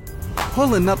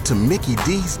Pulling up to Mickey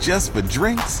D's just for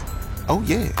drinks? Oh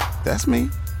yeah, that's me.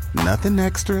 Nothing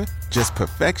extra, just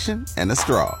perfection and a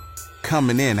straw.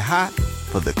 Coming in hot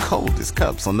for the coldest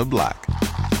cups on the block.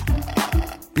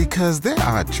 Because there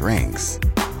are drinks.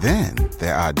 Then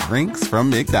there are drinks from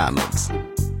McDonald's.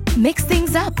 Mix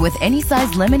things up with any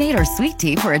size lemonade or sweet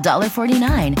tea for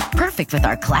 $1.49. Perfect with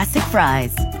our classic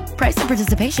fries. Price and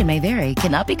participation may vary.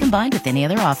 Cannot be combined with any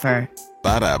other offer.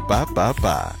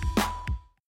 Ba-da-ba-ba-ba.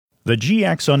 The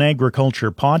GX on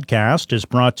Agriculture podcast is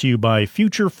brought to you by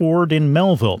Future Ford in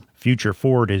Melville. Future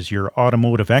Ford is your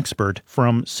automotive expert.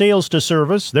 From sales to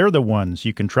service, they're the ones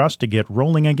you can trust to get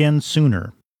rolling again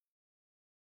sooner.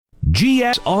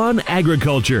 GX on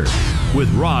Agriculture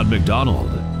with Rod McDonald.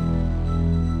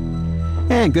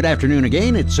 And good afternoon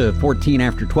again. It's 14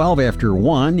 after 12 after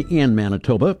 1 in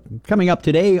Manitoba. Coming up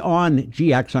today on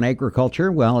GX on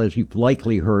Agriculture, well, as you've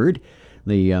likely heard,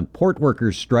 the port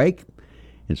workers' strike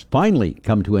has finally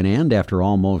come to an end after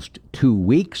almost 2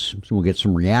 weeks. So we'll get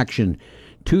some reaction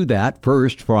to that.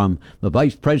 First, from the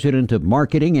Vice President of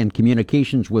Marketing and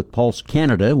Communications with Pulse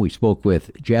Canada. We spoke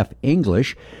with Jeff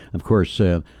English. Of course,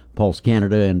 Pulse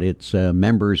Canada and its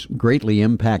members greatly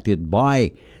impacted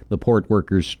by the port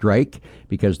workers' strike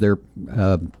because their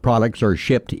products are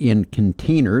shipped in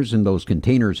containers, and those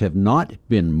containers have not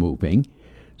been moving.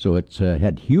 So it's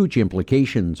had huge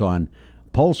implications on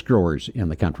pulse growers in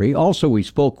the country. Also, we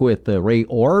spoke with Ray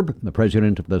Orb, the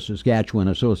president of the Saskatchewan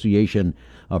Association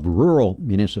of Rural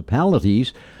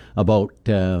Municipalities, about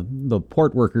the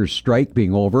port workers' strike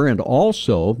being over, and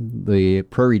also the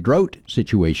prairie drought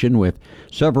situation, with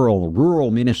several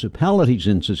rural municipalities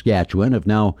in Saskatchewan have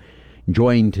now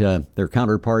joined their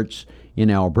counterparts in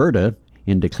Alberta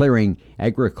in declaring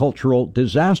agricultural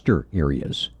disaster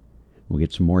areas. We'll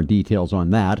get some more details on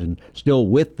that. And still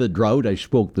with the drought, I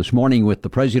spoke this morning with the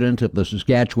president of the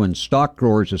Saskatchewan Stock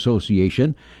Growers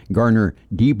Association, Garner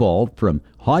Diebold from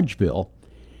Hodgeville.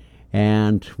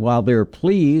 And while they're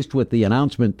pleased with the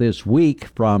announcement this week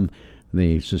from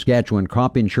the Saskatchewan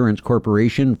Crop Insurance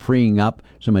Corporation freeing up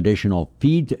some additional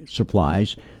feed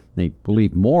supplies, they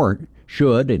believe more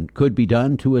should and could be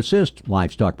done to assist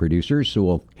livestock producers. So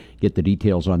we'll get the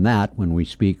details on that when we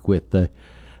speak with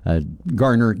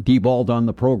Garner Diebold on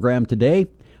the program today.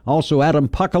 Also, Adam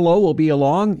Puckalo will be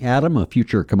along. Adam, a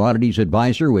future commodities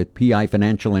advisor with PI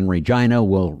Financial in Regina,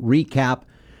 will recap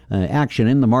action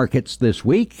in the markets this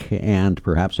week and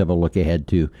perhaps have a look ahead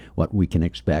to what we can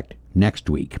expect next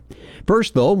week.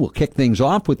 First, though, we'll kick things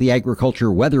off with the Agriculture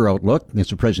Weather Outlook.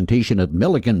 It's a presentation of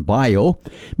Milligan Bio.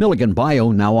 Milligan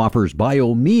Bio now offers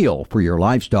bio meal for your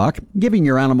livestock, giving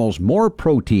your animals more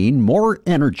protein, more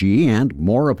energy, and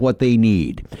more of what they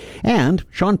need. And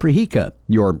Sean Prahika,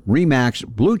 your REMAX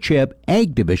Blue Chip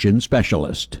Ag Division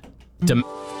Specialist.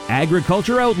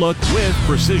 Agriculture Outlook with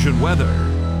Precision Weather.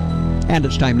 And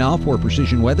it's time now for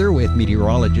Precision Weather with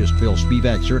meteorologist Phil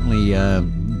Spivak, certainly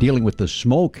dealing with the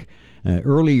smoke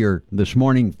earlier this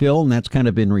morning, Phil, and that's kind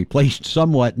of been replaced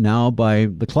somewhat now by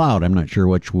the cloud. I'm not sure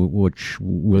which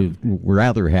we'll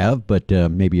rather have, but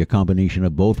maybe a combination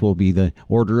of both will be the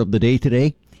order of the day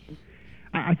today.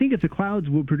 I think if the clouds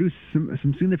will produce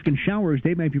some significant showers,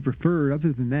 they might be preferred.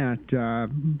 Other than that,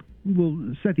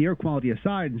 we'll set the air quality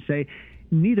aside and say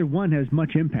neither one has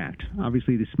much impact.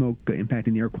 Obviously, the smoke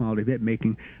impacting the air quality a bit,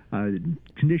 making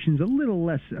conditions a little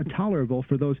less tolerable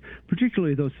for those,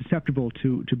 particularly those susceptible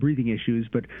to breathing issues.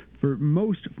 But for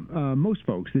most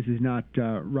folks, this is not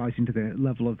rising to the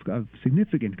level of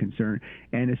significant concern,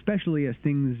 and especially as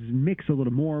things mix a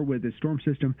little more with the storm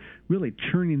system really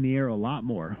churning the air a lot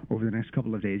more over the next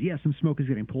couple of days. Yes, some smoke is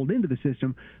getting pulled into the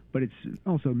system, but it's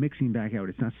also mixing back out.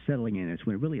 It's not settling in. It's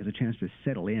when it really has a chance to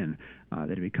settle in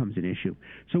that it becomes an issue.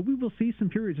 So we will see some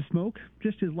periods of smoke,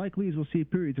 just as likely as we'll see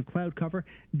periods of cloud cover,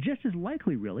 just as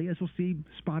likely, really, as we'll see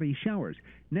spotty showers.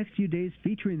 Next few days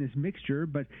featuring this mixture,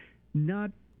 but not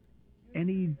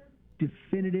any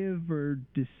definitive or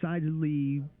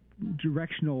decidedly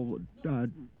directional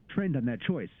trend on that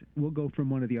choice. We'll go from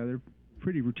one or the other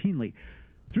pretty routinely.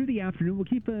 Through the afternoon, we'll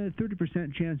keep a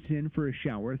 30% chance in for a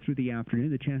shower through the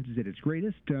afternoon. The chances at its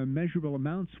greatest, measurable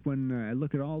amounts when I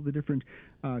look at all the different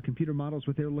computer models,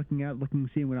 what they're looking at,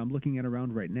 seeing what I'm looking at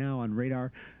around right now on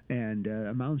radar, and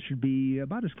amounts should be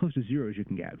about as close to zero as you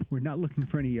can get. We're not looking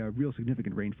for any real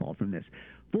significant rainfall from this.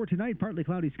 For tonight, partly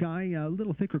cloudy sky, a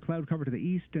little thicker cloud cover to the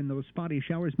east, and those spotty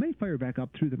showers may fire back up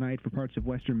through the night for parts of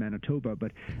western Manitoba,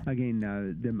 but again,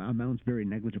 the amounts very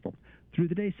negligible. Through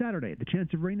the day Saturday, the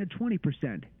chance of rain at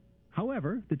 20%.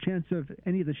 However, the chance of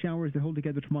any of the showers that hold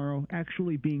together tomorrow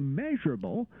actually being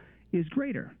measurable is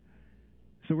greater.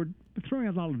 So we're throwing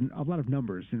out a lot of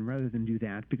numbers, and rather than do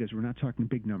that, because we're not talking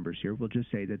big numbers here, we'll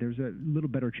just say that there's a little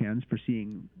better chance for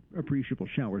seeing appreciable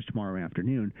showers tomorrow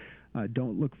afternoon.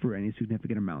 Don't look for any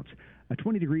significant amounts.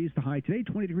 20 degrees the high today,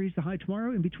 20 degrees the high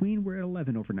tomorrow. In between, we're at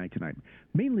 11 overnight tonight.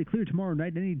 Mainly clear tomorrow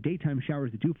night. Any daytime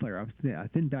showers that do flare up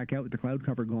thin back out with the cloud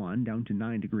cover gone, down to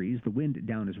 9 degrees. The wind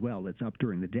down as well. It's up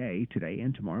during the day today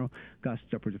and tomorrow. Gusts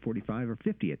upwards of 45 or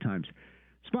 50 at times.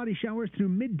 Spotty showers through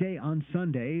midday on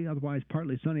Sunday, otherwise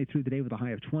partly sunny through the day with a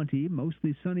high of 20,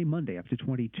 mostly sunny Monday up to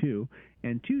 22.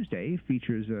 And Tuesday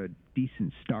features a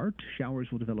decent start.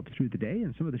 Showers will develop through the day,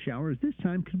 and some of the showers this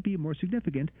time could be more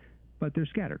significant, but they're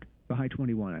scattered. The high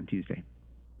 21 on Tuesday.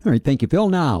 All right, thank you, Phil.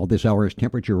 Now, this hour's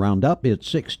temperature roundup, it's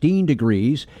 16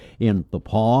 degrees in the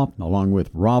Paw, along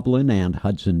with Roblin and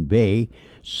Hudson Bay,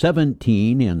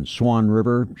 17 in Swan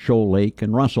River, Shoal Lake,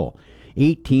 and Russell,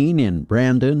 18 in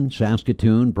Brandon,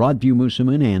 Saskatoon, Broadview,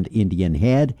 Moosomin, and Indian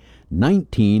Head,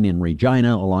 19 in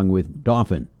Regina, along with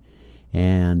Dauphin,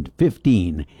 and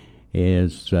 15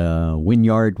 is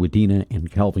Wynyard, Wadena, and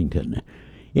Kelvington.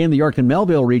 In the York and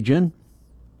Melville region,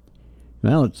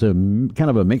 well, it's a kind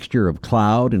of a mixture of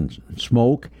cloud and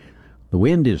smoke. The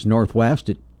wind is northwest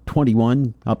at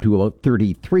 21 up to about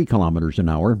 33 kilometers an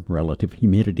hour. Relative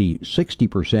humidity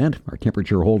 60%. Our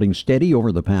temperature holding steady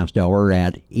over the past hour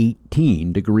at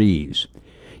 18 degrees.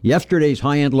 Yesterday's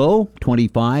high and low,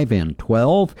 25 and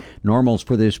 12. Normals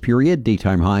for this period,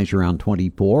 daytime highs around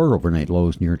 24, overnight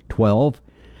lows near 12.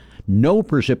 No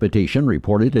precipitation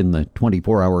reported in the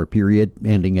 24-hour period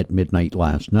ending at midnight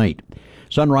last night.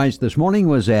 Sunrise this morning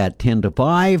was at 10 to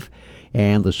 5,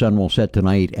 and the sun will set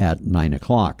tonight at 9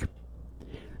 o'clock.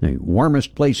 The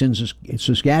warmest place in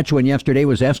Saskatchewan yesterday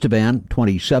was Estevan,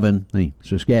 27. The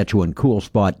Saskatchewan cool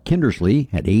spot, Kindersley,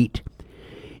 at 8.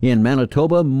 In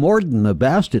Manitoba, Morden the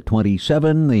best at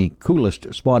 27. The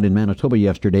coolest spot in Manitoba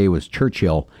yesterday was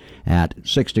Churchill at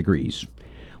 6 degrees.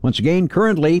 Once again,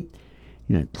 currently,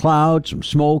 clouds, some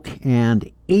smoke, and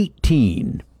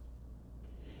 18.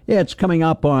 It's coming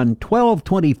up on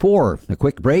 12:24. A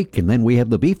quick break, and then we have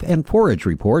the Beef and Forage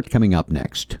Report coming up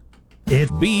next.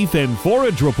 It's Beef and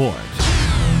Forage Report.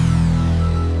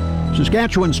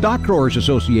 Saskatchewan Stock Growers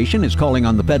Association is calling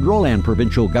on the federal and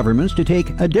provincial governments to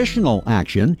take additional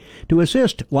action to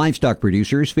assist livestock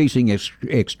producers facing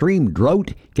extreme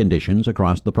drought conditions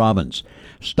across the province.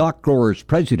 Stock Growers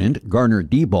President Garner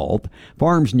Diebold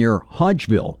farms near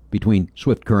Hodgeville between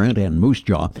Swift Current and Moose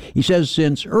Jaw. He says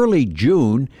since early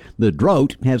June, the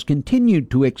drought has continued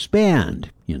to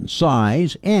expand in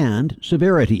size and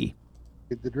severity.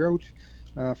 The drought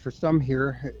for some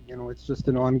here, it's just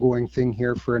an ongoing thing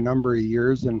here for a number of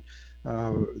years, and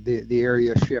the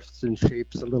area shifts and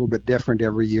shapes a little bit different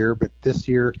every year. But this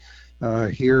year,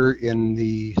 here in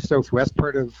the southwest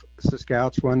part of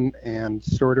Saskatchewan and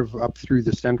sort of up through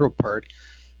the central part,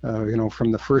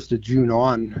 from the 1st of June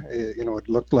on, it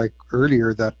looked like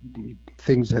earlier that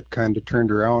things had kind of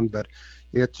turned around, but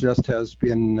it just has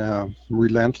been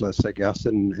relentless, I guess,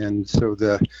 and so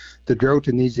the drought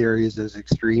in these areas is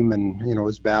extreme and,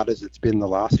 as bad as it's been the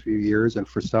last few years, and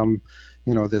for some,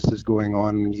 this is going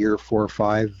on year 4 or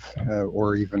 5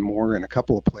 or even more in a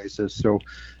couple of places. So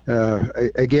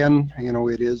again,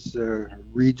 it is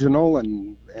regional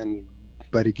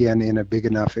but again, in a big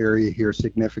enough area here,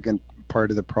 significant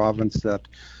part of the province that,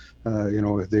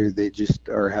 they just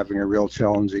are having a real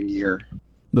challenging year.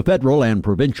 The federal and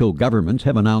provincial governments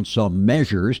have announced some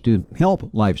measures to help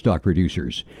livestock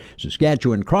producers.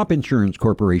 Saskatchewan Crop Insurance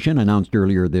Corporation announced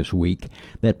earlier this week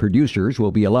that producers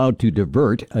will be allowed to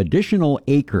divert additional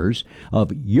acres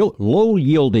of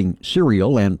low-yielding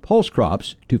cereal and pulse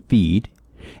crops to feed,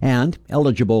 and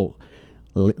eligible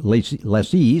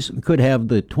lessees could have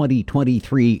the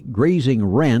 2023 grazing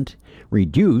rent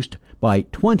reduced by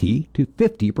 20 to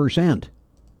 50%.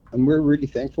 And we're really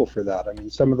thankful for that. I mean,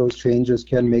 some of those changes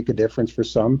can make a difference for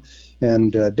some,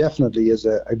 and definitely is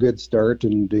a good start.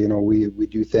 And we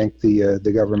do thank the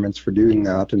governments for doing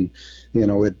that. And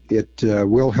it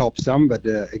will help some, but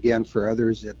again, for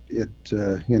others,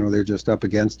 they're just up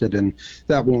against it, and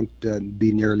that won't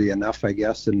be nearly enough, I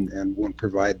guess, and won't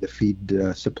provide the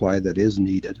feed supply that is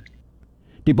needed.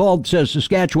 Diebold says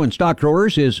Saskatchewan Stock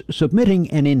Growers is submitting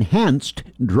an enhanced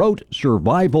drought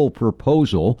survival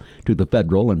proposal to the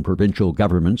federal and provincial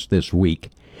governments this week,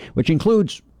 which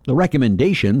includes the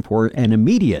recommendation for an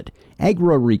immediate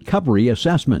agro-recovery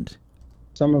assessment.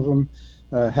 Some of them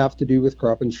have to do with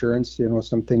crop insurance,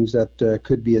 some things that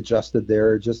could be adjusted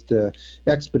there, just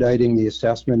expediting the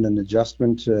assessment and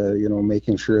adjustment,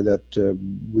 making sure that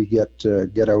we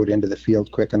get out into the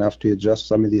field quick enough to adjust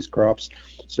some of these crops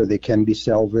so they can be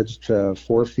salvaged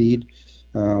for feed.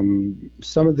 Some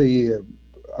of the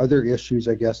other issues,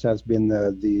 I guess, has been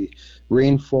the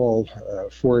rainfall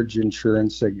forage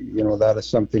insurance. That is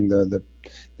something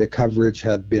the coverage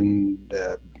had been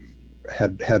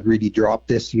had really dropped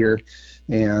this year,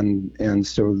 and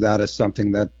so that is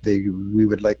something that we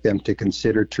would like them to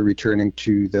consider to returning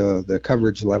to the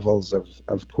coverage levels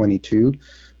of 22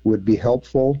 would be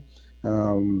helpful.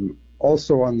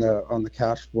 Also on the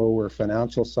cash flow or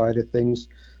financial side of things,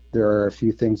 there are a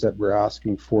few things that we're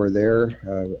asking for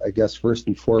there. I guess first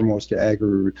and foremost,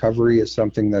 agri recovery is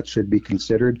something that should be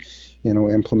considered,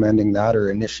 implementing that or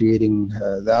initiating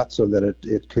that so that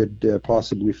it could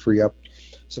possibly free up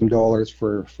some dollars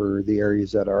for the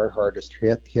areas that are hardest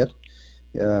hit.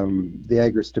 The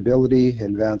agri stability,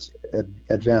 advance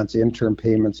interim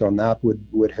payments on that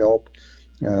would help.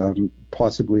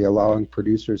 Possibly allowing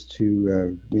producers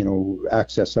to,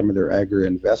 access some of their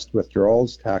agri-invest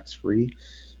withdrawals tax-free.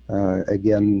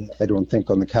 Again, I don't think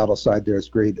on the cattle side there's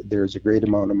a great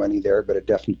amount of money there, but it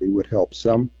definitely would help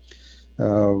some.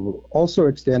 Also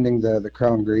extending the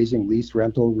Crown Grazing lease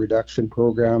rental reduction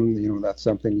program, that's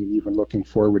something even looking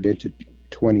forward into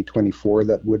 2024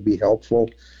 that would be helpful.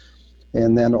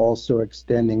 And then also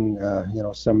extending,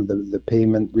 some of the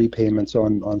repayments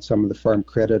on some of the farm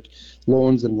credit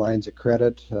loans and lines of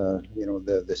credit,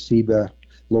 the CEBA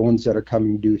loans that are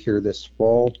coming due here this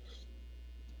fall,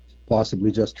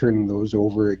 possibly just turning those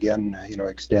over again,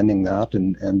 extending that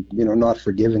and not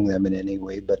forgiving them in any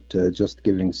way, but just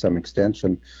giving some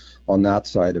extension on that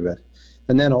side of it.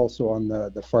 And then also on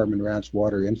the Farm and Ranch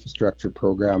Water Infrastructure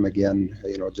Program, again,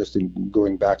 just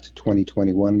going back to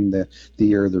 2021, the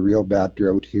year of the real bad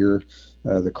drought here,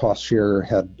 the cost share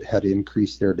had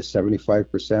increased there to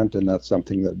 75%, and that's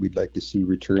something that we'd like to see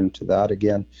return to that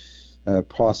again,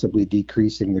 possibly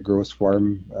decreasing the gross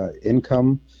farm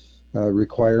income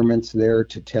requirements there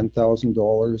to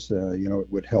 $10,000. It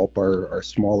would help our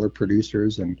smaller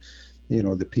producers and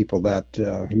the people that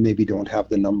maybe don't have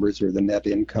the numbers or the net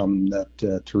income that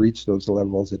to reach those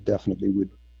levels. It definitely would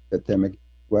fit them as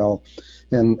well.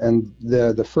 And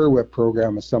the FERWIP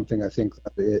program is something I think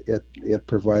that it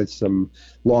provides some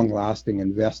long-lasting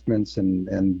investments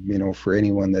and for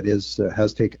anyone that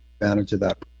has taken advantage of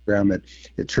that program,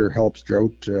 it sure helps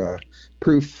drought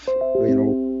proof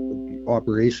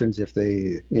operations if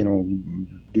they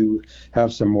do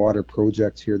have some water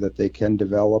projects here that they can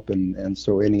develop, and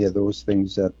so any of those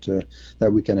things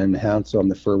that we can enhance on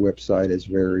the FERWIP side is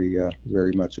very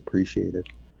very much appreciated.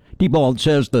 Diebold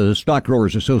says the Stock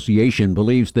Growers Association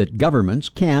believes that governments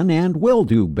can and will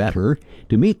do better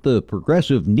to meet the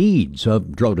progressive needs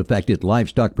of drought-affected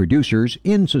livestock producers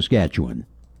in Saskatchewan.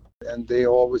 And they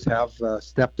always have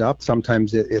stepped up.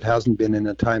 Sometimes it hasn't been in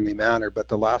a timely manner, but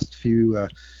the last few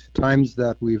times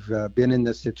that we've been in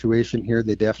this situation here,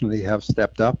 they definitely have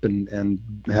stepped up and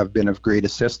have been of great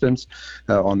assistance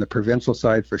on the provincial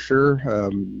side for sure.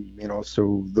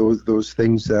 So those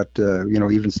things that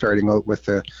even starting out with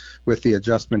the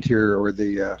adjustment here, or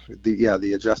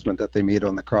the adjustment that they made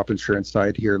on the crop insurance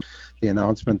side here, the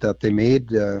announcement that they made,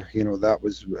 that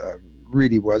was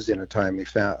really was in a timely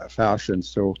fashion.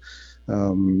 So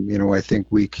I think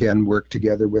we can work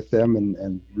together with them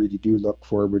and really do look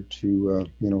forward to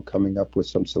coming up with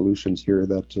some solutions here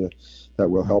that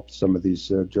will help some of these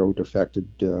drought-affected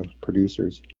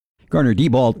producers. Garner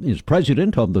Diebold is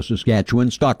president of the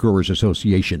Saskatchewan Stock Growers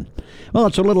Association. Well,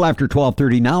 it's a little after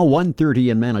 12:30 now, 1:30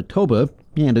 in Manitoba,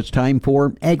 and it's time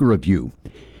for Ag Review.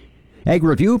 Ag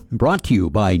Review brought to you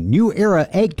by New Era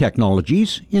Ag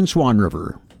Technologies in Swan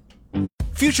River.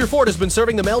 Future Ford has been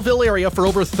serving the Melville area for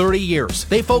over 30 years.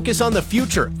 They focus on the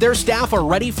future. Their staff are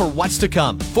ready for what's to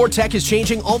come. Ford Tech is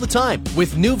changing all the time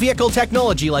with new vehicle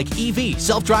technology like EV,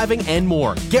 self-driving, and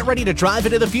more. Get ready to drive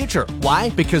into the future. Why?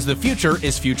 Because the future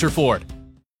is Future Ford.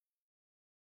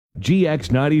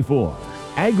 GX94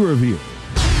 Ag Review.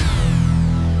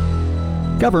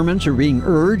 Governments are being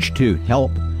urged to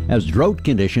help as drought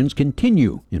conditions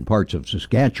continue in parts of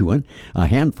Saskatchewan. A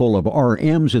handful of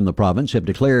RMs in the province have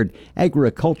declared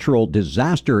agricultural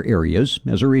disaster areas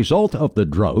as a result of the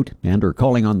drought and are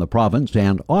calling on the province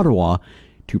and Ottawa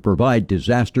to provide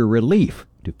disaster relief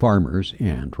to farmers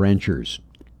and ranchers.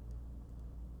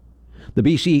 The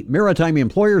BC Maritime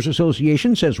Employers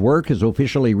Association says work has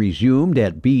officially resumed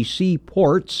at BC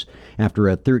ports after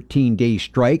a 13-day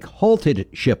strike halted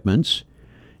shipments.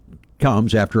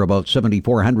 Comes after about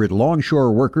 7,400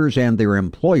 longshore workers and their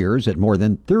employers at more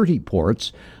than 30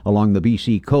 ports along the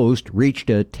BC coast reached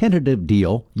a tentative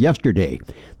deal yesterday.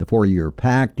 The 4-year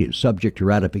pact is subject to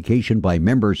ratification by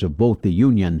members of both the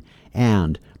union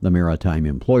and the maritime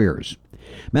employers.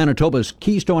 Manitoba's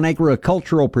Keystone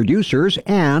Agricultural Producers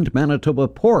and Manitoba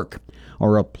Pork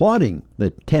are applauding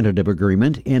the tentative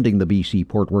agreement ending the BC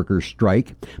port workers'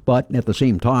 strike, but at the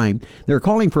same time, they're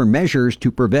calling for measures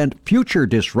to prevent future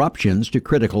disruptions to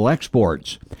critical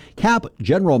exports. CAP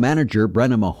General Manager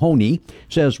Brenna Mahoney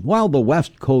says while the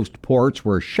West Coast ports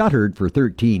were shuttered for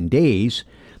 13 days,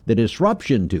 the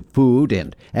disruption to food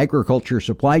and agriculture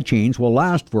supply chains will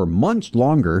last for months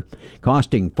longer,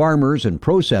 costing farmers and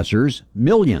processors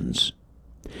millions.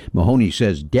 Mahoney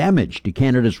says damage to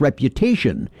Canada's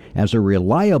reputation as a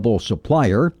reliable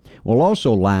supplier will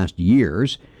also last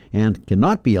years and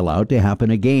cannot be allowed to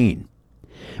happen again.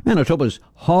 Manitoba's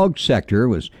hog sector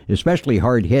was especially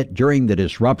hard hit during the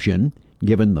disruption,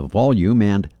 given the volume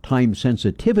and time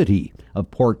sensitivity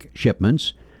of pork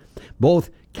shipments.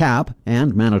 Both CAP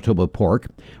and Manitoba Pork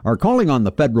are calling on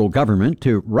the federal government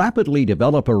to rapidly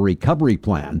develop a recovery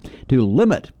plan to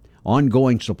limit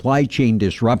ongoing supply chain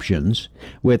disruptions,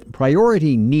 with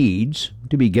priority needs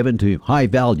to be given to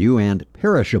high-value and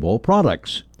perishable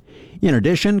products. In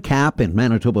addition, CAP and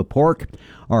Manitoba Pork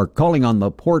are calling on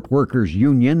the Port Workers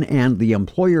Union and the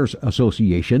Employers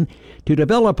Association to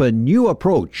develop a new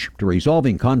approach to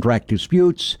resolving contract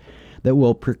disputes that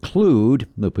will preclude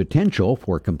the potential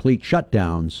for complete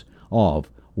shutdowns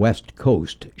of West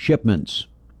Coast shipments.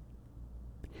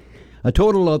 A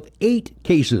total of 8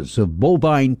 cases of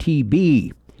bovine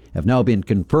TB have now been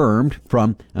confirmed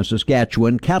from a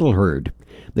Saskatchewan cattle herd.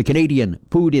 The Canadian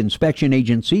Food Inspection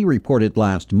Agency reported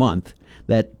last month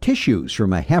that tissues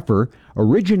from a heifer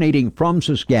originating from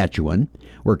Saskatchewan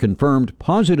were confirmed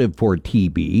positive for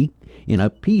TB in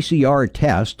a PCR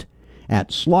test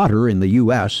at slaughter in the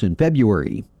U.S. in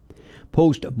February.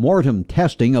 Post-mortem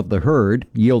testing of the herd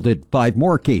yielded 5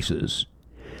 more cases.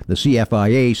 The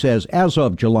CFIA says as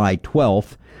of July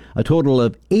 12th, a total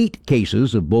of 8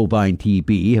 cases of bovine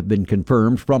TB have been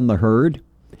confirmed from the herd.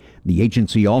 The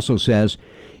agency also says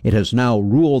it has now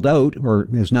ruled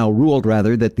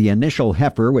that the initial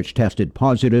heifer, which tested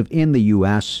positive in the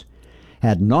U.S.,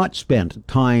 had not spent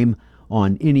time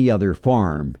on any other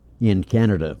farm in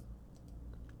Canada.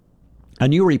 A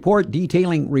new report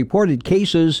detailing reported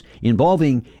cases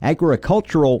involving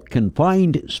agricultural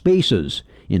confined spaces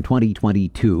in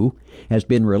 2022 has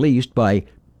been released by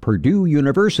Purdue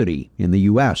University in the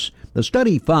U.S. The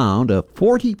study found a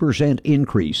 40%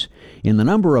 increase in the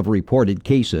number of reported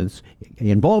cases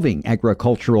involving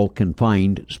agricultural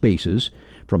confined spaces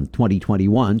from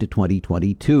 2021 to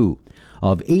 2022.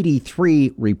 Of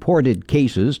 83 reported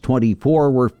cases,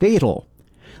 24 were fatal.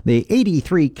 The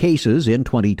 83 cases in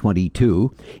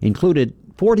 2022 included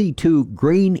 42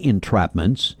 grain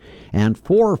entrapments and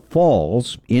 4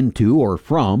 falls into or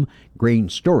from grain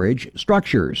storage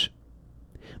structures.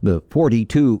 The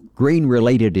 42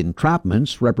 grain-related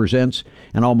entrapments represents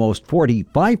an almost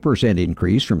 45%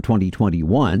 increase from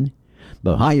 2021,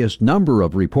 the highest number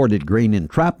of reported grain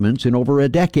entrapments in over a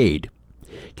decade.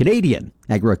 Canadian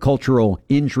agricultural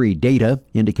injury data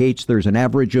indicates there's an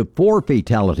average of 4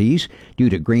 fatalities due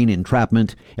to grain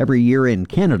entrapment every year in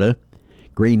Canada.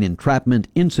 Grain entrapment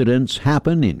incidents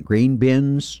happen in grain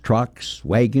bins, trucks,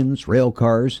 wagons, rail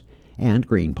cars, and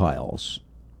grain piles.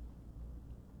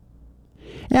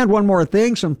 And one more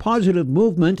thing, some positive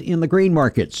movement in the grain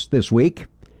markets this week.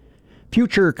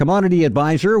 Future commodity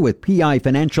advisor with PI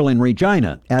Financial in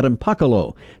Regina, Adam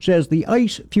Puckalo, says the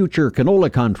ICE future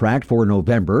canola contract for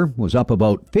November was up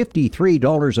about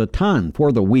 $53 a ton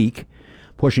for the week,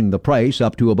 pushing the price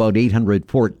up to about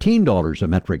 $814 a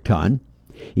metric ton.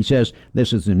 He says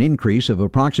this is an increase of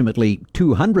approximately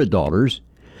 $200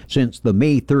 since the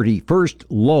May 31st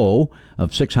low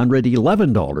of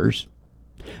 $611.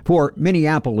 For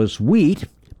Minneapolis wheat,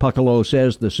 Puckalo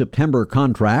says the September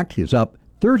contract is up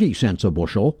 30 cents a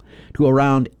bushel to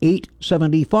around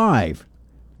 $8.75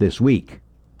 this week.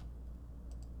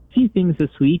 A few things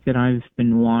this week that I've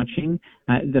been watching.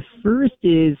 The first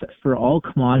is for all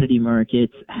commodity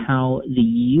markets, how the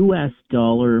U.S.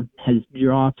 dollar has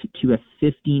dropped to a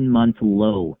 15-month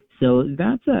low. So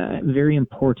that's very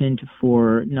important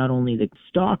for not only the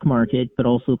stock market, but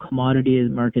also commodity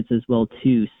markets as well,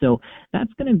 too. So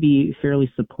that's going to be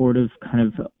fairly supportive kind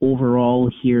of overall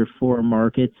here for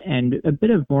markets and a bit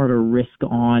of more of a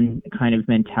risk-on kind of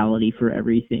mentality for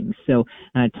everything. So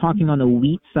talking on the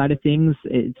wheat side of things,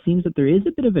 it seems that there is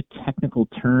a bit of a technical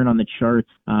turn on the charts.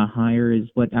 Higher is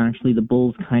what actually the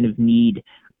bulls kind of need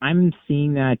I'm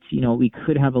seeing that, we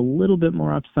could have a little bit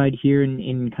more upside here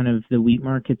in kind of the wheat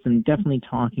markets. I'm definitely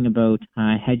talking about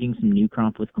hedging some new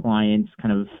crop with clients,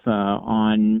 kind of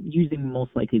on using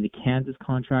most likely the Kansas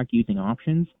contract using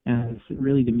options, as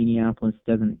really the Minneapolis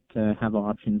doesn't have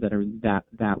options that are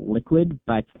that liquid,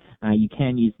 but you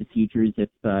can use the futures if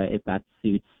that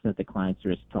suits the client's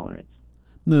risk tolerance.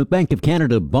 The Bank of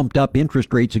Canada bumped up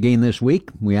interest rates again this week.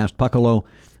 We asked Puckalo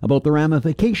about the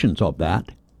ramifications of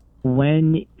that.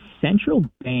 When central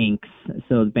banks,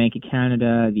 so the Bank of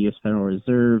Canada, the U.S. Federal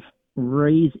Reserve,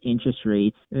 raise interest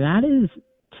rates, that is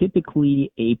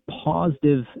typically a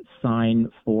positive sign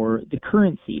for the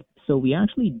currency. So we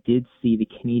actually did see the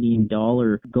Canadian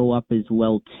dollar go up as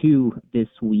well too this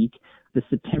week. The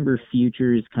September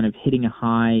futures kind of hitting a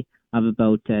high of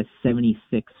about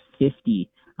 76.50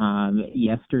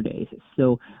 yesterday.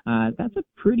 So that's a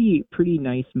pretty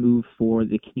nice move for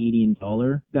the Canadian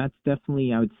dollar. That's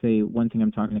definitely, I would say, one thing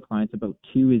I'm talking to clients about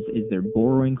too is their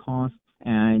borrowing costs.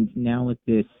 And now with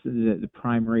this, the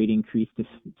prime rate increase to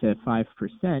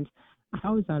 5%,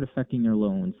 how is that affecting their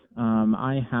loans?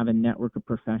 I have a network of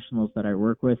professionals that I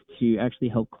work with to actually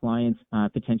help clients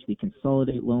potentially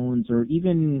consolidate loans or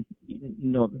even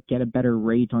get a better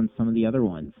rate on some of the other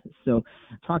ones. So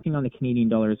talking on the Canadian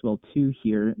dollar as well too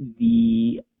here,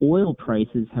 the oil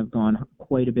prices have gone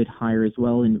quite a bit higher as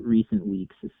well in recent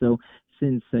weeks. So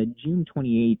since June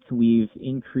 28th, we've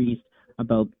increased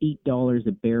about $8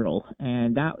 a barrel,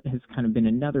 and that has kind of been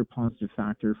another positive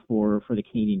factor for the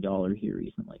Canadian dollar here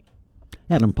recently.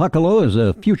 Adam Puckalo is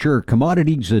a future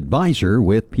commodities advisor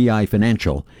with PI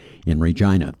Financial in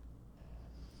Regina.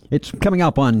 It's coming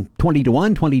up on 20 to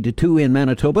 1, 20 to 2 in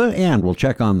Manitoba, and we'll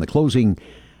check on the closing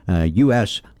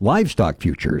U.S. livestock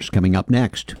futures coming up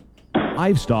next.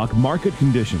 Livestock market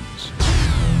conditions.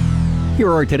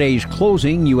 Here are today's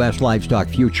closing U.S. livestock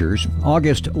futures.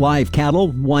 August live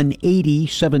cattle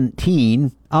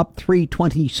 180.17, up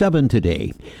 327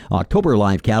 today. October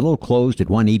live cattle closed at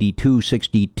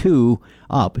 182.62,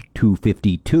 up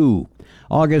 252.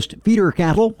 August feeder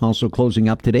cattle also closing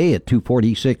up today at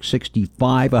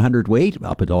 246.65 a hundredweight,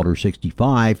 up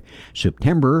 $1.65.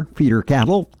 September feeder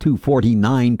cattle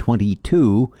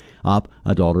 249.22, up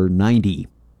 $1.90.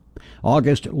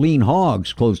 August lean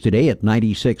hogs closed today at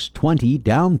 96.20,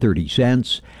 down 30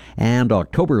 cents, and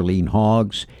October lean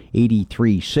hogs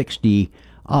 83.60,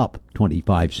 up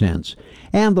 25 cents.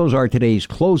 And those are today's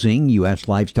closing U.S.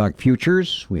 livestock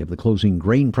futures. We have the closing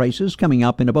grain prices coming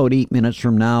up in about 8 minutes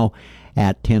from now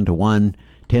at 10 to 1,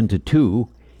 10 to 2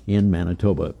 in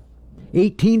Manitoba.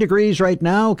 18 degrees right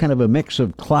now, kind of a mix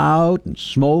of cloud and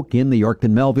smoke in the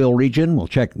Yorkton-Melville region. We'll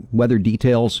check weather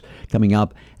details coming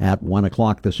up at 1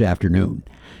 o'clock this afternoon.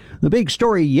 The big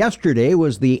story yesterday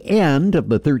was the end of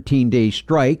the 13-day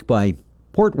strike by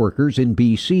port workers in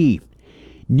BC.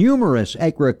 Numerous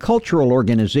agricultural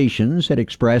organizations had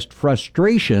expressed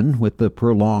frustration with the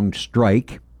prolonged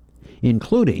strike,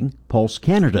 including Pulse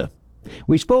Canada.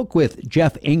 We spoke with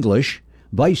Jeff English,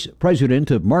 Vice President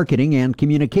of Marketing and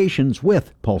Communications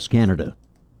with Pulse Canada.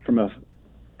 From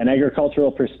an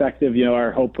agricultural perspective,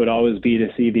 our hope would always be to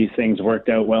see these things worked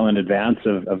out well in advance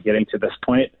of getting to this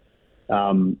point.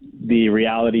 The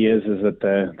reality is that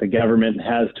the government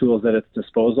has tools at its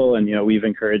disposal, and we've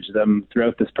encouraged them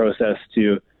throughout this process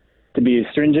to be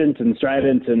stringent and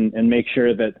strident and make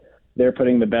sure that they're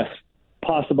putting the best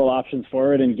possible options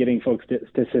forward and getting folks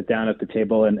to sit down at the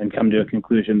table and come to a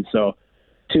conclusion. So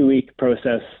 2-week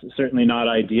process, certainly not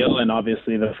ideal, and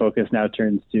obviously the focus now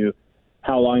turns to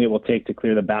how long it will take to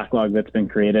clear the backlog that's been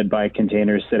created by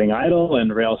containers sitting idle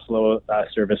and rail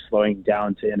service slowing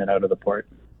down to in and out of the port.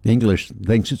 English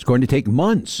thinks it's going to take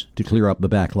months to clear up the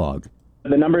backlog.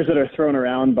 The numbers that are thrown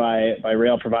around by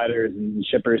rail providers and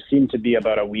shippers seem to be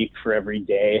about a week for every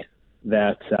day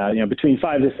that, between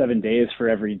 5 to 7 days for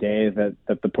every day that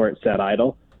the port sat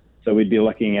idle. So we'd be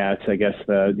looking at, I guess,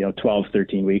 12,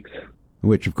 13 weeks.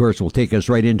 Which, of course, will take us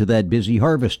right into that busy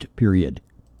harvest period.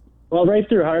 Well, right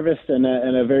through harvest and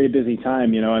a very busy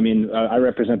time. I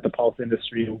represent the pulse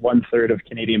industry. 1/3 of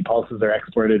Canadian pulses are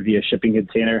exported via shipping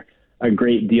container. A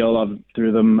great deal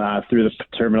through the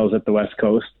terminals at the West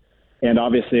Coast. And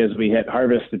obviously, as we hit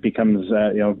harvest, it becomes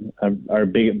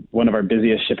one of our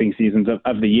busiest shipping seasons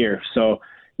of the year. So,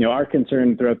 our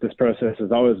concern throughout this process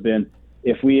has always been,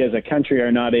 if we as a country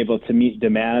are not able to meet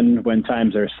demand when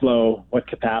times are slow, what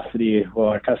capacity will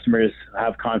our customers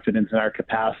have confidence in our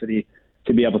capacity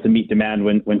to be able to meet demand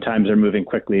when times are moving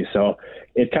quickly? So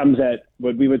it comes at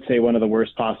what we would say one of the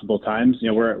worst possible times.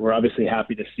 We're obviously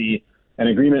happy to see an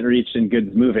agreement reached and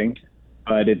goods moving,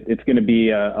 but it's going to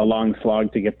be a long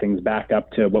slog to get things back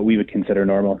up to what we would consider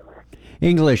normal.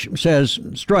 English says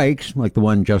strikes, like the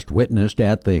one just witnessed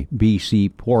at the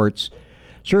BC ports,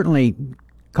 certainly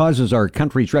causes our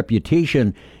country's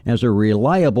reputation as a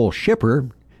reliable shipper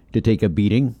to take a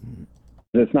beating.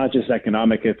 It's not just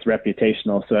economic, it's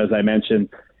reputational. So as I mentioned,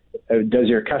 does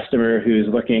your customer who's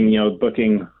looking,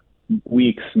 booking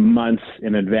weeks, months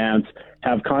in advance,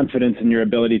 have confidence in your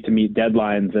ability to meet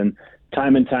deadlines? And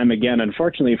time again,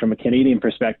 unfortunately, from a Canadian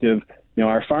perspective,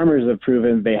 our farmers have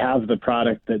proven they have the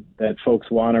product that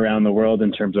folks want around the world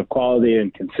in terms of quality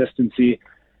and consistency.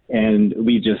 And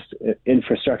we just,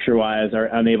 infrastructure-wise, are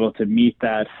unable to meet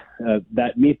that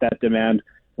demand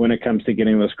when it comes to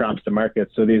getting those crops to market.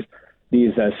 So these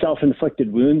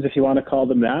self-inflicted wounds, if you want to call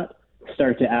them that,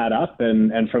 start to add up.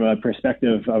 And from a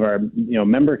perspective of our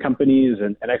member companies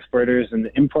and exporters and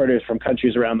importers from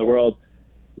countries around the world,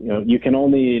 you can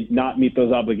only not meet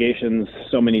those obligations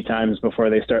so many times before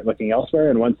they start looking elsewhere.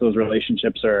 And once those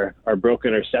relationships are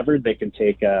broken or severed, they can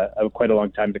take quite a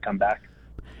long time to come back.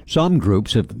 Some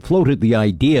groups have floated the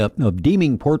idea of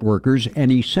deeming port workers an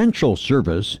essential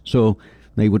service so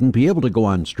they wouldn't be able to go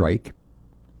on strike.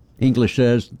 English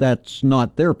says that's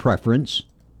not their preference.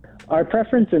 Our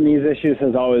preference in these issues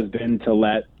has always been to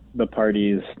let the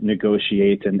parties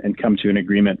negotiate and come to an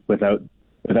agreement without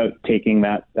taking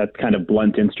that kind of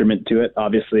blunt instrument to it.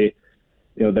 Obviously,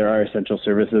 there are essential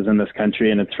services in this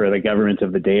country, and it's for the government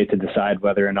of the day to decide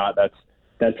whether or not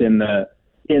that's in the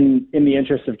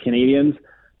interest of Canadians.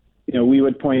 We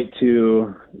would point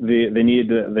to the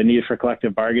need for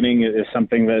collective bargaining is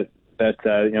something that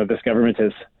this government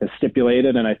has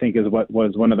stipulated, and I think is what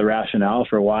was one of the rationale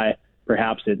for why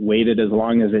perhaps it waited as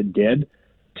long as it did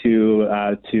to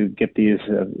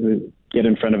get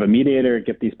in front of a mediator,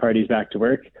 get these parties back to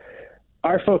work.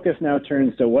 Our focus now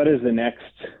turns to what is the next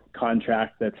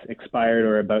contract that's expired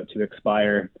or about to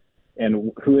expire,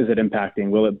 and who is it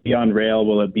impacting? Will it be on rail?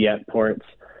 Will it be at ports?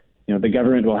 The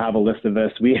government will have a list of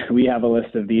this. We have a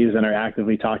list of these and are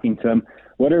actively talking to them.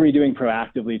 What are we doing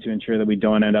proactively to ensure that we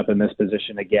don't end up in this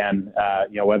position again?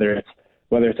 Whether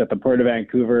it's at the Port of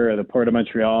Vancouver or the Port of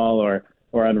Montreal or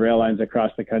on rail lines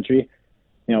across the country.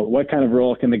 What kind of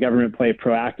role can the government play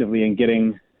proactively in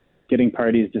getting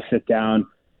parties to sit down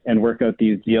and work out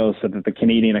these deals so that the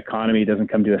Canadian economy doesn't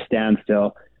come to a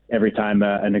standstill every time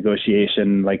a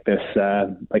negotiation like this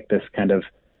kind of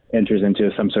enters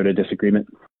into some sort of disagreement?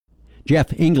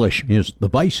 Jeff English is the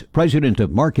Vice President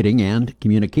of Marketing and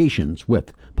Communications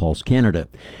with Pulse Canada.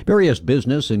 Various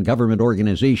business and government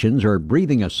organizations are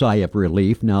breathing a sigh of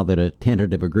relief now that a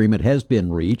tentative agreement has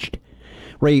been reached.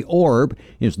 Ray Orb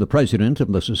is the president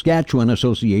of the Saskatchewan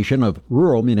Association of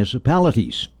Rural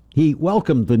Municipalities. He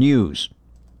welcomed the news.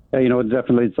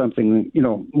 Definitely something,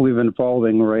 we've been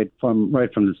following right from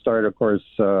the start. Of course,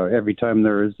 every time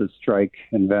there is a strike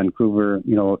in Vancouver,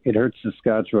 it hurts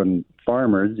Saskatchewan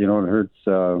farmers. It hurts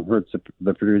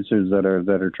the producers that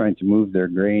are trying to move their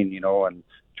grain, and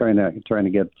trying to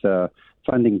get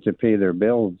funding to pay their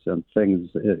bills and things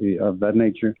of that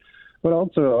nature. But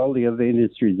also all the other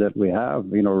industries that we have,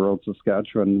 rural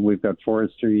Saskatchewan, we've got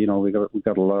forestry, we've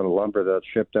got a lot of lumber that's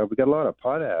shipped out. We've got a lot of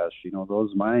potash,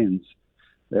 those mines.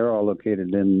 They're all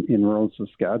located in rural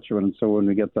Saskatchewan. And so when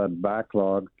we get that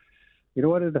backlog, it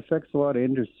affects a lot of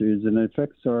industries, and it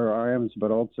affects our RMs,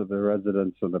 but also the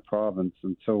residents of the province.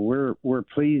 And so we're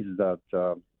pleased that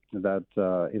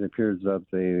it appears that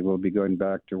they will be going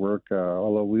back to work,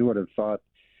 although we would have thought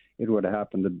it would have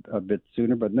happened a bit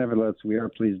sooner. But nevertheless, we are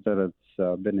pleased that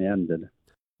it's been ended.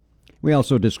 We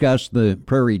also discussed the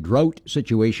prairie drought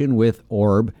situation with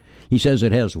Orb. He says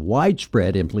it has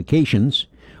widespread implications.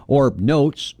 Orb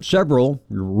notes several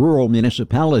rural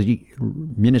municipalities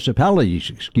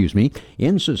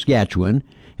in Saskatchewan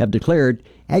have declared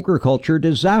agriculture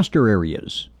disaster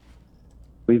areas.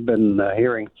 We've been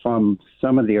hearing from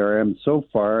some of the RMs so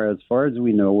far. As far as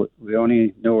we know, we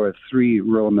only know of 3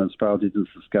 rural municipalities in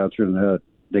Saskatchewan that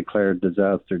declared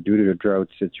disaster due to a drought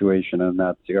situation, and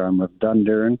that's the arm of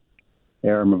Dundurn, the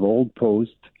arm of Old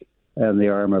Post, and the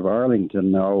arm of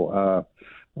Arlington. Now,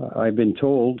 I've been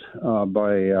told by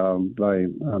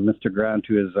Mr. Grant,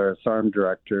 who is our SARM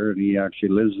director, and he actually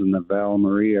lives in the Val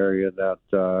Marie area,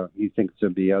 that he thinks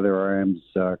there'll be other RMs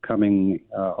coming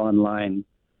online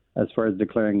as far as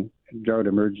declaring drought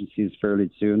emergencies fairly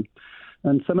soon.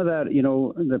 And some of that,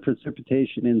 the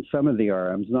precipitation in some of the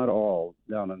RMs, not all,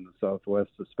 down in the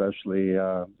southwest especially,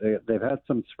 they've had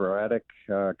some sporadic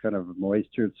kind of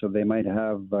moisture, so they might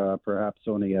have perhaps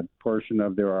only a portion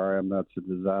of their RM that's a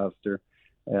disaster.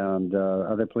 And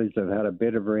other places have had a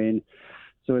bit of rain.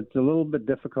 So it's a little bit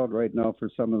difficult right now for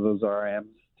some of those RMs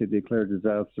to declare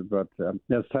disaster. But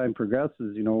as time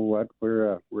progresses, you know what,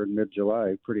 we're in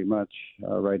mid-July pretty much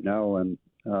right now, and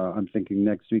I'm thinking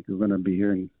next week we're going to be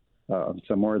hearing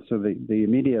some more. So the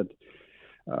immediate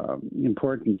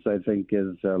importance, I think,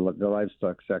 is the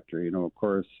livestock sector. You know, of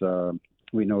course,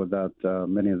 we know that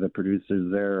many of the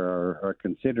producers there are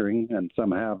considering, and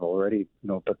some have already, you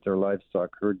know, put their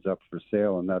livestock herds up for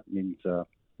sale, and that means, you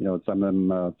know, some of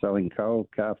them selling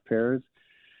calf pairs,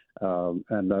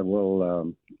 and that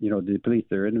will, you know, deplete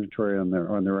their inventory on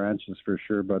their ranches for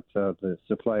sure. But the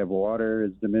supply of water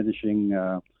is diminishing.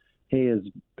 Hay is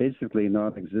basically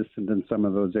non-existent in some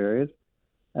of those areas.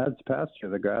 As pasture,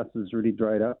 the grass has really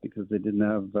dried up because they didn't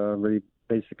have really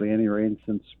basically any rain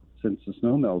since the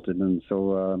snow melted, and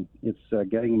so it's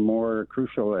getting more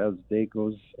crucial as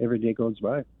every day goes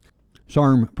by.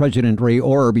 SARM President Ray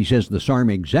Orb, he says the SARM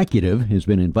executive has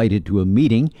been invited to a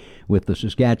meeting with the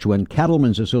Saskatchewan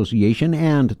Cattlemen's Association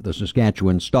and the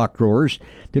Saskatchewan Stock Growers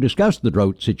to discuss the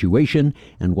drought situation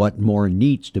and what more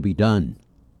needs to be done.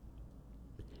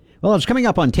 Well, it's coming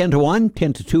up on 10 to 1,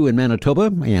 10 to 2 in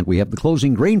Manitoba, and we have the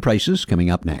closing grain prices coming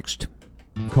up next.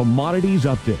 Commodities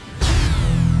Update.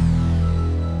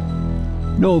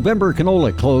 November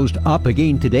canola closed up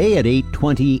again today at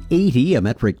 $820.80 a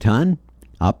metric ton,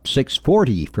 up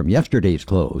 $6.40 from yesterday's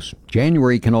close.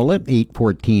 January canola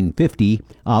 $814.50,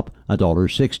 up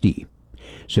 $1.60.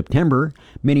 September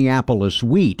Minneapolis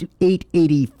wheat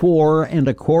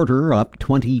 $8.84 up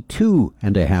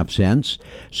 22.5 cents.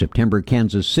 September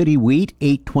Kansas City wheat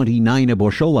 $8.29 a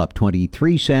bushel, up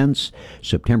 23 cents.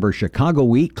 September Chicago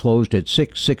wheat closed at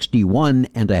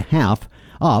 $6.61.5,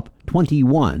 up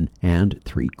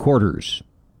 21.75.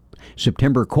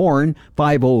 September corn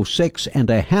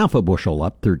 $5.06.5 a bushel,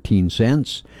 up 13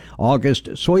 cents.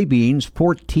 August soybeans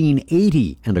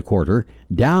 $14.80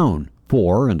 down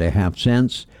 4.5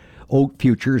 cents. Oat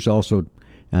futures also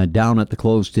down at the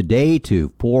close today to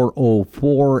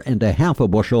 $4.04.5 a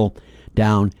bushel,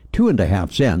 down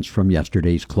 2.5 cents from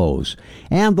yesterday's close.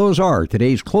 And those are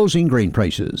today's closing grain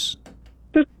prices.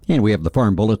 And we have the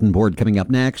Farm Bulletin Board coming up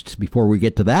next. Before we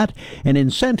get to that, an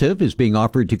incentive is being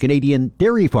offered to Canadian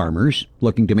dairy farmers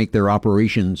looking to make their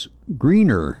operations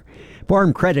greener.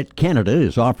 Farm Credit Canada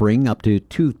is offering up to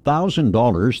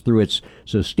 $2,000 through its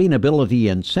Sustainability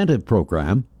Incentive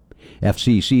Program.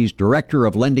 FCC's Director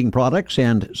of Lending Products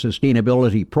and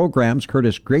Sustainability Programs,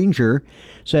 Curtis Granger,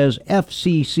 says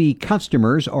FCC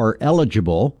customers are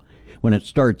eligible when it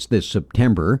starts this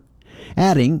September,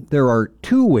 adding there are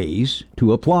two ways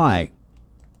to apply.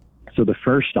 So the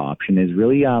first option is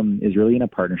really in a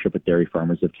partnership with Dairy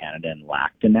Farmers of Canada and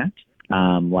Lactanet.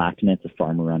 Lactanet's a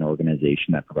farmer-run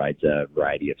organization that provides a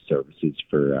variety of services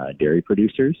for dairy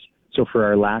producers. So for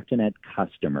our Lactanet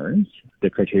customers, the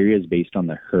criteria is based on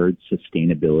the Herd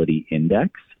Sustainability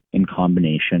Index in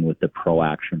combination with the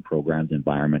ProAction Program's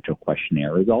environmental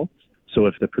questionnaire results. So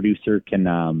if the producer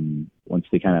can, once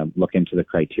they kind of look into the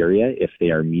criteria, if they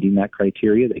are meeting that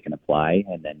criteria, they can apply.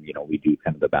 And then, you know, we do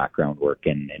kind of the background work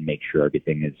and make sure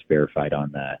everything is verified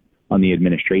on the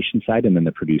administration side, and then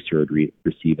the producer would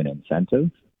receive an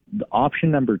incentive. The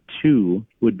option number two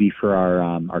would be for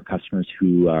our customers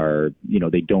who are, you know,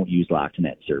 they don't use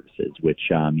Lactanet services, which,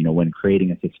 you know, when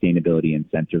creating a sustainability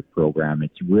incentive program,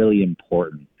 it's really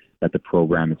important that the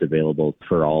program is available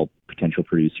for all potential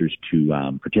producers to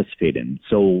participate in.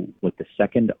 So with the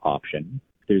second option,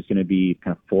 there's going to be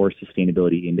kind of 4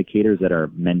 sustainability indicators that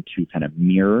are meant to kind of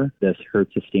mirror this Herd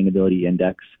Sustainability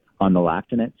Index on the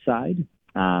Lactanet side.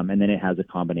 And then it has a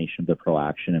combination of the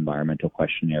ProAction environmental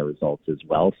questionnaire results as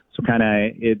well. So kind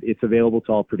of it's available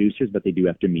to all producers, but they do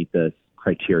have to meet the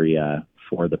criteria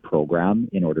for the program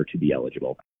in order to be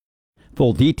eligible.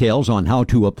 Full details on how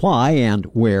to apply and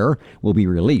where will be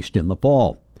released in the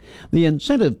fall. The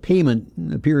incentive payment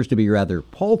appears to be rather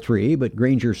paltry, but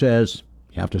Granger says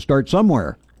you have to start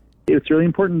somewhere. It's really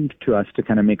important to us to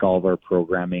kind of make all of our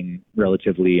programming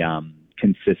relatively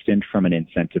consistent from an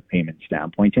incentive payment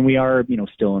standpoint. And we are, you know,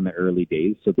 still in the early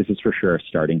days. So this is for sure a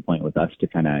starting point with us to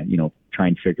kind of, you know, try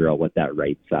and figure out what that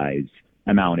right size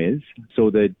amount is.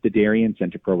 So the dairy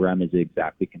incentive program is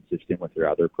exactly consistent with their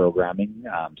other programming.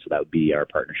 So that would be our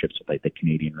partnerships with like the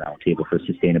Canadian Roundtable for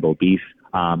Sustainable Beef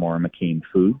or McCain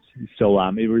Foods. So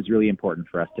it was really important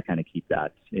for us to kind of keep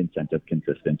that incentive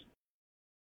consistent.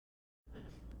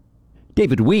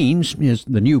 David Wiens is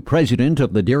the new president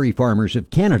of the Dairy Farmers of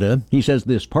Canada. He says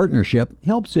this partnership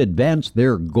helps advance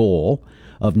their goal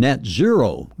of net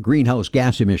zero greenhouse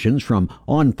gas emissions from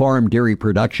on-farm dairy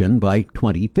production by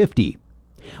 2050.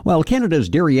 While Canada's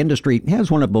dairy industry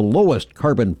has one of the lowest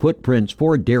carbon footprints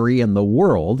for dairy in the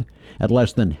world, at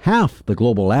less than half the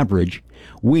global average,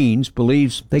 Wiens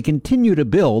believes they continue to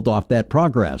build off that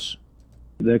progress.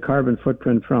 The carbon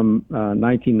footprint from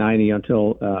 1990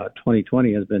 until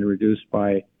 2020 has been reduced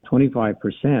by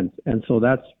 25%, and so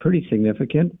that's pretty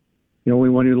significant.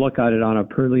 When you look at it on a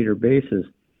per liter basis,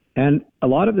 and a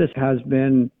lot of this has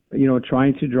been,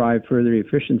 trying to drive further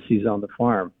efficiencies on the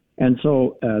farm. And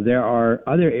so there are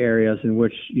other areas in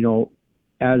which,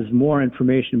 as more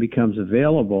information becomes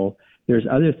available, there's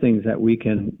other things that we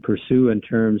can pursue in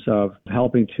terms of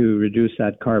helping to reduce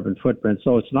that carbon footprint.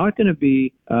 So it's not going to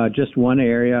be just one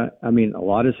area. I mean, a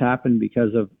lot has happened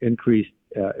because of increased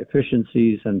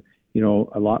efficiencies and,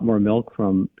 a lot more milk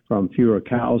from fewer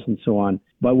cows and so on.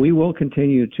 But we will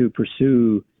continue to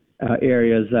pursue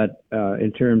areas that,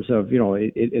 in terms of,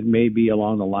 it may be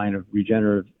along the line of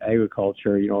regenerative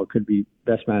agriculture. It could be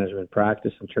best management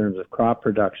practice in terms of crop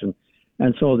production.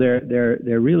 And so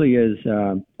there really is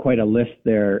quite a list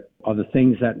there of the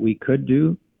things that we could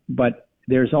do. But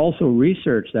there's also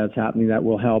research that's happening that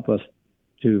will help us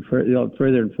to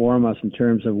further inform us in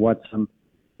terms of what some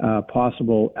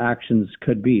possible actions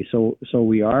could be. So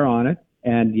we are on it.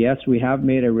 And yes, we have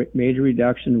made a major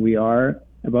reduction. We are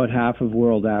about half of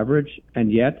world average,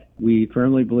 and yet we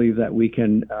firmly believe that we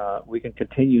can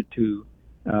continue to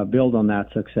build on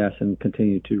that success and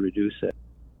continue to reduce it.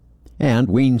 And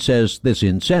Wiens says this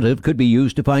incentive could be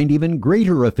used to find even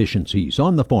greater efficiencies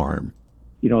on the farm.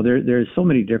 There's so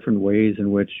many different ways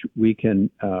in which we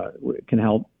can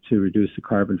help to reduce the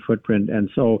carbon footprint, and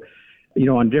so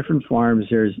on different farms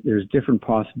there's different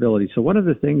possibilities. So one of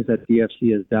the things that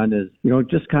DFC has done is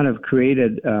just kind of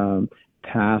created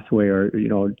pathway or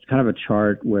kind of a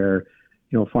chart where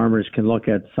farmers can look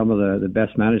at some of the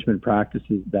best management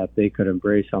practices that they could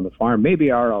embrace on the farm, maybe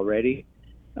are already,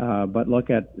 but look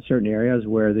at certain areas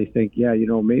where they think,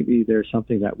 maybe there's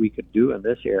something that we could do in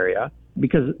this area.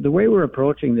 Because the way we're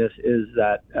approaching this is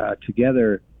that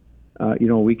together,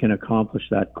 we can accomplish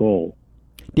that goal.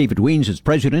 David Wiens is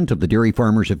president of the Dairy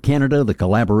Farmers of Canada. The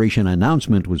collaboration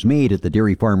announcement was made at the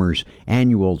Dairy Farmers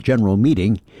Annual General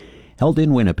Meeting held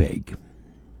in Winnipeg.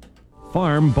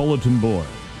 Farm Bulletin Board.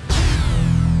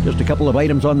 Just a couple of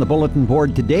items on the bulletin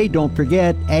board today. Don't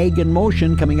forget Ag in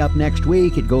Motion coming up next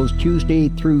week. It goes Tuesday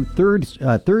through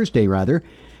Thursday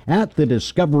at the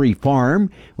Discovery Farm,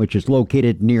 which is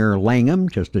located near Langham,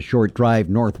 just a short drive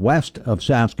northwest of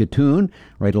Saskatoon,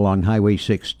 right along Highway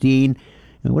 16.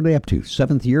 And what are they up to?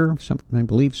 Seventh year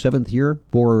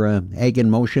for Ag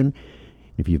in Motion.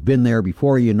 If you've been there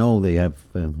before, they have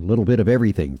a little bit of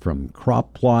everything from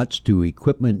crop plots to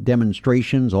equipment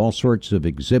demonstrations, all sorts of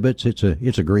exhibits. It's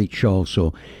a great show.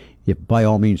 So, by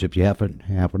all means, if you have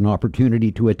an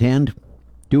opportunity to attend,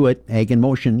 do it. Ag in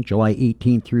Motion, July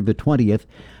 18th through the 20th.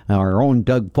 Our own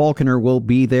Doug Falconer will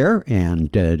be there and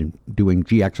doing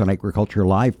GX on Agriculture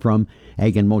Live from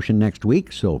Ag in Motion next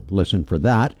week, so listen for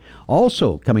that.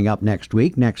 Also coming up next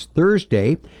week, next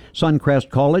Thursday, Suncrest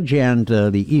College and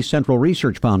the East Central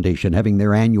Research Foundation having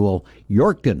their annual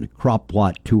Yorkton Crop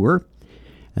Plot Tour.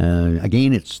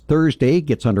 Again, it's Thursday,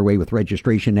 gets underway with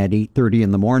registration at 8:30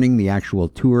 in the morning. The actual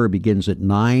tour begins at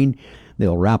 9.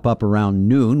 They'll wrap up around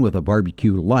noon with a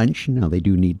barbecue lunch. Now, they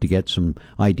do need to get some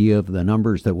idea of the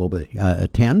numbers that will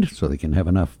attend so they can have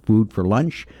enough food for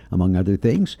lunch, among other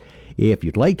things. If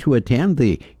you'd like to attend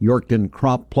the Yorkton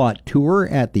Crop Plot Tour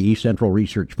at the East Central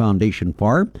Research Foundation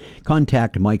Farm,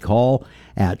 contact Mike Hall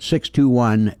at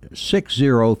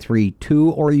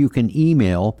 621-6032, or you can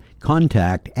email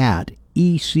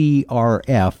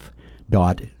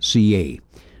contact@ecrf.ca.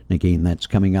 And again, that's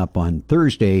coming up on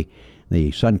Thursday,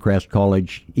 the Suncrest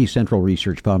College, East Central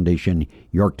Research Foundation,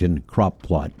 Yorkton Crop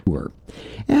Plot Tour.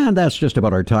 And that's just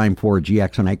about our time for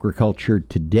GX on Agriculture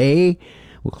today.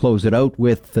 We'll close it out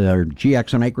with our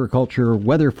GX on Agriculture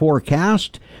weather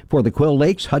forecast for the Quill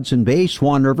Lakes, Hudson Bay,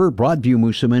 Swan River, Broadview,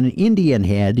 Moosomin, Indian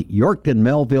Head, Yorkton,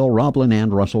 Melville, Roblin,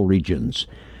 and Russell regions.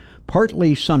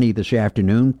 Partly sunny this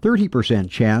afternoon, 30%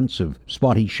 chance of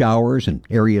spotty showers and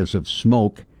areas of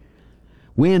smoke.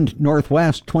 Wind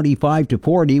northwest 25 to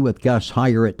 40 with gusts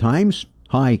higher at times,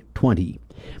 high 20.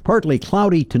 Partly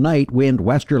cloudy tonight, wind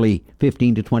westerly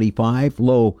 15 to 25,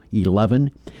 low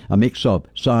 11. A mix of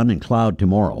sun and cloud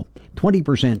tomorrow.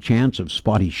 20% chance of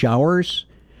spotty showers.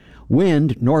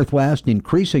 Wind northwest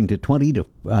increasing to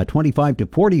 25 to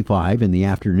 45 in the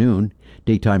afternoon.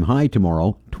 Daytime high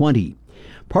tomorrow, 20.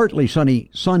 Partly sunny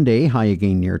Sunday, high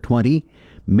again near 20.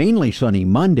 Mainly sunny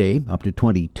Monday, up to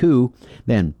 22.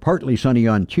 Then partly sunny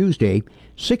on Tuesday,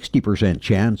 60%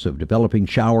 chance of developing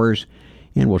showers.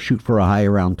 and we'll shoot for a high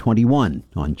around 21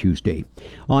 on Tuesday.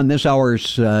 On this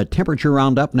hour's temperature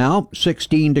roundup now,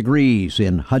 16 degrees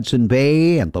in Hudson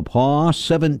Bay and the Paw,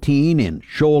 17 in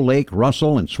Shoal Lake,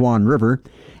 Russell, and Swan River,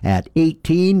 at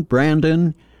 18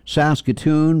 Brandon,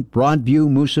 Saskatoon, Broadview,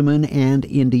 Moosomin, and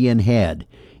Indian Head.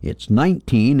 It's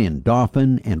 19 in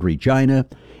Dauphin and Regina,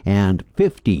 and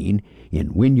 15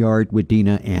 in Wynyard,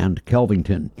 Wadena, and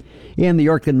Kelvington. In the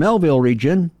York and Melville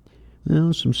region,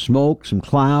 well, some smoke, some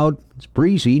cloud. It's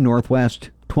breezy,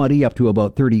 northwest 20 up to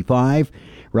about 35.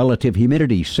 Relative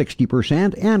humidity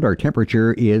 60%, and our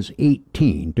temperature is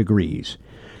 18 degrees.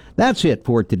 That's it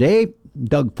for today.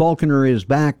 Doug Falconer is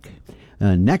back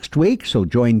next week, so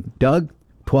join Doug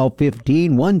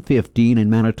 12:15, 1:15 in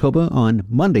Manitoba on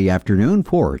Monday afternoon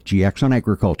for GX on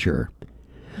Agriculture.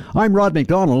 I'm Rod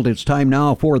McDonald. It's time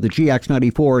now for the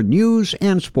GX94 News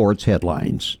and Sports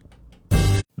Headlines.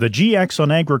 The GX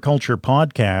on Agriculture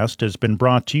podcast has been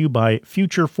brought to you by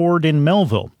Future Ford in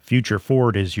Melville. Future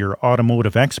Ford is your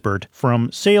automotive expert.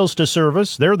 From sales to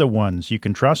service, they're the ones you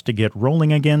can trust to get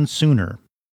rolling again sooner.